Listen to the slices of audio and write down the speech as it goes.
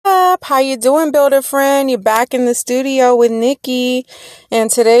How you doing, Builder Friend? You're back in the studio with Nikki, and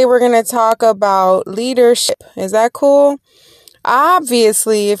today we're going to talk about leadership. Is that cool?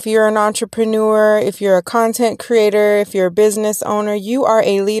 Obviously, if you're an entrepreneur, if you're a content creator, if you're a business owner, you are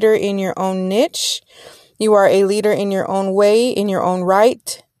a leader in your own niche. You are a leader in your own way, in your own right?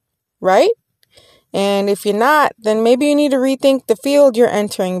 And if you're not, then maybe you need to rethink the field you're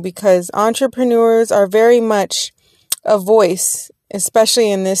entering, because entrepreneurs are very much a voice, especially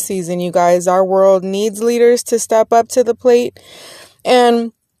in this season, you guys. Our world needs leaders to step up to the plate.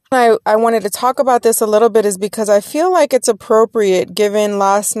 And I wanted to talk about this a little bit is because I feel like it's appropriate given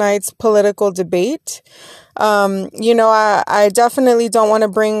last night's political debate. I definitely don't want to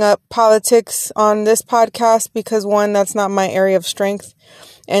bring up politics on this podcast because, one, that's not my area of strength.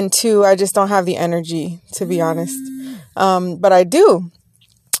 And two, I just don't have the energy, to be honest. But I do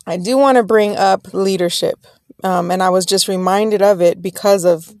want to bring up leadership. And I was just reminded of it because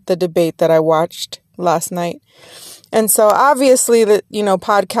of the debate that I watched last night. And so obviously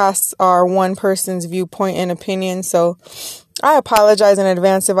podcasts are one person's viewpoint and opinion. So I apologize in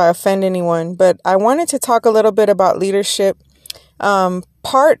advance if I offend anyone, but I wanted to talk a little bit about leadership.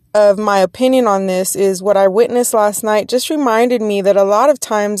 Part of my opinion on this is what I witnessed last night just reminded me that a lot of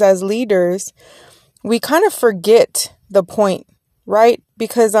times as leaders, we kind of forget the point, right?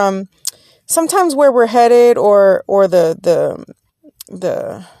 Because, sometimes where we're headed or the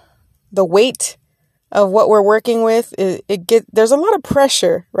weight of what we're working with, there's a lot of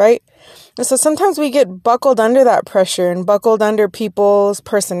pressure, right? And so sometimes we get buckled under that pressure and buckled under people's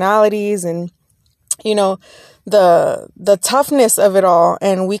personalities and, the toughness of it all.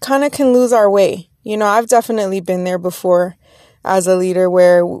 And we kind of can lose our way. I've definitely been there before as a leader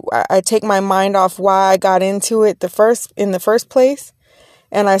where I take my mind off why I got into it in the first place.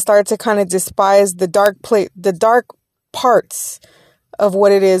 And I start to kind of despise the dark parts of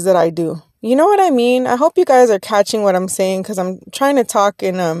what it is that I do. You know what I mean? I hope you guys are catching what I'm saying, because I'm trying to talk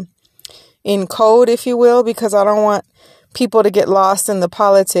in code, if you will, because I don't want people to get lost in the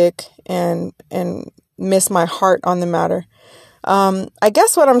politic and miss my heart on the matter. I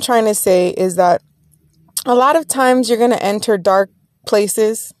guess what I'm trying to say is that a lot of times you're going to enter dark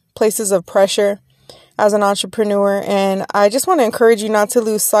places of pressure as an entrepreneur. And I just want to encourage you not to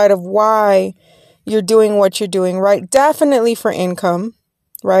lose sight of why you're doing what you're doing, right? Definitely for income,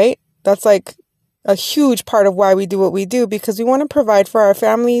 right? That's like a huge part of why we do what we do, because we want to provide for our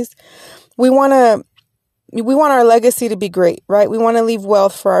families. We want our legacy to be great, right? We want to leave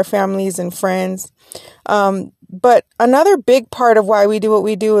wealth for our families and friends. But another big part of why we do what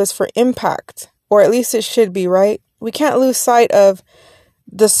we do is for impact, or at least it should be, right? We can't lose sight of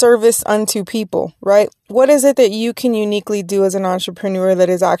the service unto people, right? What is it that you can uniquely do as an entrepreneur that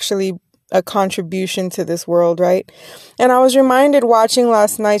is actually a contribution to this world, right? And I was reminded watching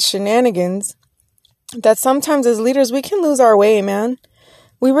last night's shenanigans that sometimes as leaders, we can lose our way, man.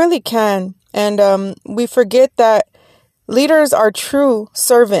 We really can. And we forget that leaders are true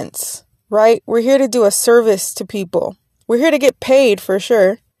servants, right? We're here to do a service to people. We're here to get paid for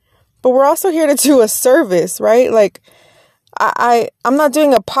sure, but we're also here to do a service, right? Like, I'm not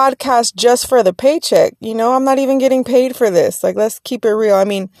doing a podcast just for the paycheck. I'm not even getting paid for this. Like, let's keep it real. I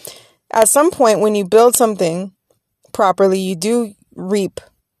mean, at some point when you build something properly, you do reap,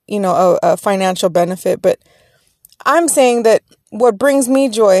 a financial benefit. But I'm saying that what brings me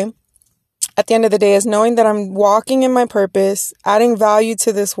joy at the end of the day is knowing that I'm walking in my purpose, adding value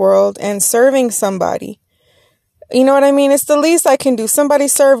to this world and serving somebody. You know what I mean? It's the least I can do. Somebody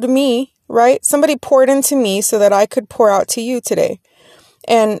served me, right? Somebody poured into me so that I could pour out to you today.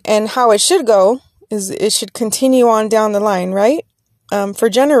 And how it should go is it should continue on down the line, right? For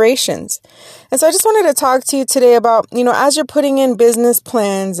generations. And so I just wanted to talk to you today about, as you're putting in business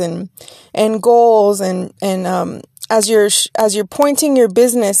plans and goals and as you're pointing your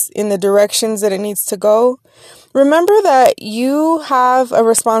business in the directions that it needs to go, remember that you have a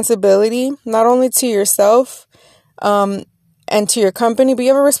responsibility not only to yourself, and to your company, but you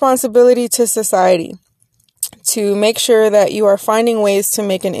have a responsibility to society to make sure that you are finding ways to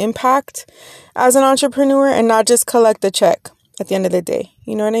make an impact as an entrepreneur and not just collect a check at the end of the day.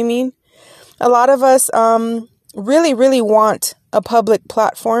 You know what I mean? A lot of us really, really want a public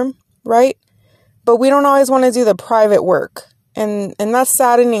platform, right? But we don't always want to do the private work. And that's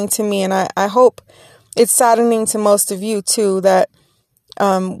saddening to me. And I hope it's saddening to most of you too, that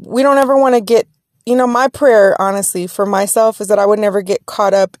we don't ever want to get, my prayer, honestly, for myself is that I would never get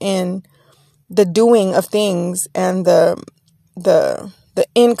caught up in the doing of things and the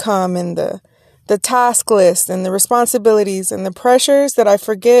income and the task list and the responsibilities and the pressures, that I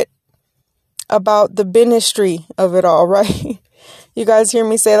forget about the ministry of it all, right? You guys hear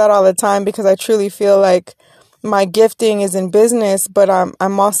me say that all the time because I truly feel like my gifting is in business, but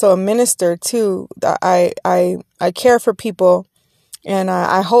I'm also a minister too. I care for people, and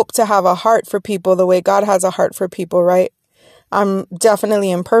I hope to have a heart for people the way God has a heart for people, right? I'm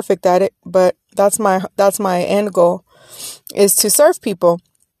definitely imperfect at it, but that's my end goal, is to serve people.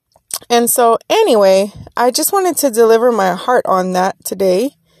 And so anyway, I just wanted to deliver my heart on that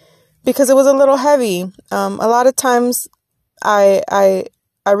today because it was a little heavy. A lot of times I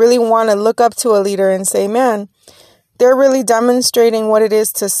really want to look up to a leader and say, man, they're really demonstrating what it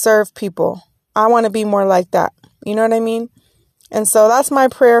is to serve people. I want to be more like that. You know what I mean? And so that's my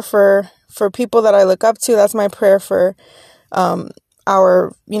prayer for people that I look up to. That's my prayer for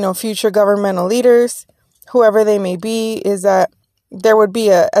our, future governmental leaders, whoever they may be, is that there would be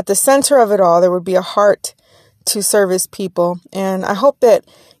at the center of it all, there would be a heart to service people. And I hope that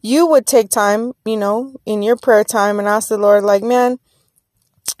you would take time, in your prayer time and ask the Lord, like, man,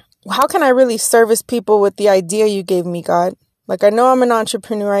 how can I really service people with the idea you gave me, God? Like, I know I'm an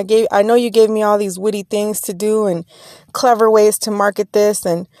entrepreneur. I know you gave me all these witty things to do and clever ways to market this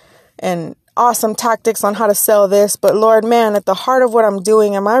and awesome tactics on how to sell this. But Lord, man, at the heart of what I'm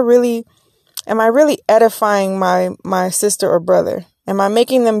doing, am I really edifying my sister or brother? Am I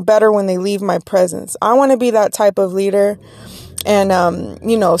making them better when they leave my presence? I want to be that type of leader. And,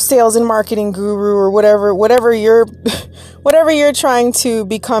 sales and marketing guru or whatever you're trying to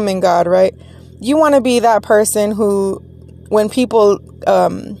become in God, right? You want to be that person who, when people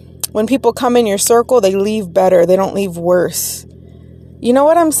come in your circle, they leave better. They don't leave worse. You know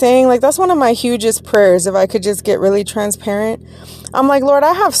what I'm saying? Like, that's one of my hugest prayers. If I could just get really transparent, I'm like, Lord,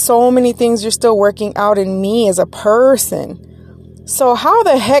 I have so many things you're still working out in me as a person. So how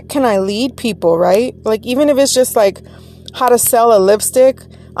the heck can I lead people, right? Like, even if it's just like how to sell a lipstick,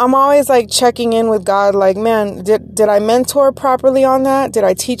 I'm always like checking in with God. Like, man, did I mentor properly on that? Did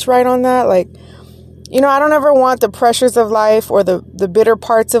I teach right on that? Like, I don't ever want the pressures of life or the bitter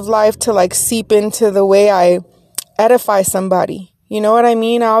parts of life to like seep into the way I edify somebody. You know what I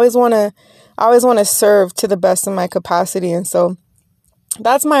mean? I always want to serve to the best of my capacity. And so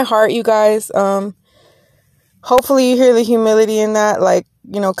that's my heart, you guys. Hopefully you hear the humility in that, like,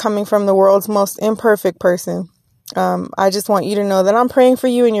 coming from the world's most imperfect person. I just want you to know that I'm praying for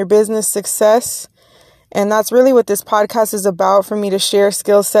you and your business success. And that's really what this podcast is about, for me to share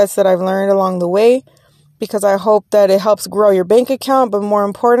skill sets that I've learned along the way, because I hope that it helps grow your bank account. But more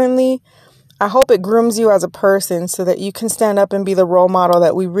importantly, I hope it grooms you as a person so that you can stand up and be the role model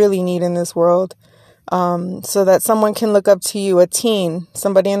that we really need in this world. So that someone can look up to you, a teen,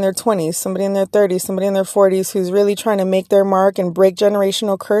 somebody in their 20s, somebody in their 30s, somebody in their 40s who's really trying to make their mark and break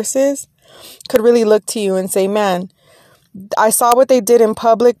generational curses, could really look to you and say, man, I saw what they did in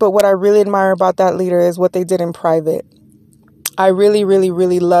public, but what I really admire about that leader is what they did in private. I really, really,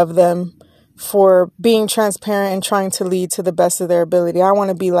 really love them for being transparent and trying to lead to the best of their ability. I want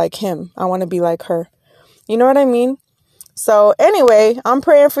to be like him. I want to be like her. You know what I mean? So anyway, I'm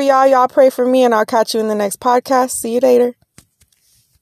praying for y'all. Y'all pray for me, and I'll catch you in the next podcast. See you later.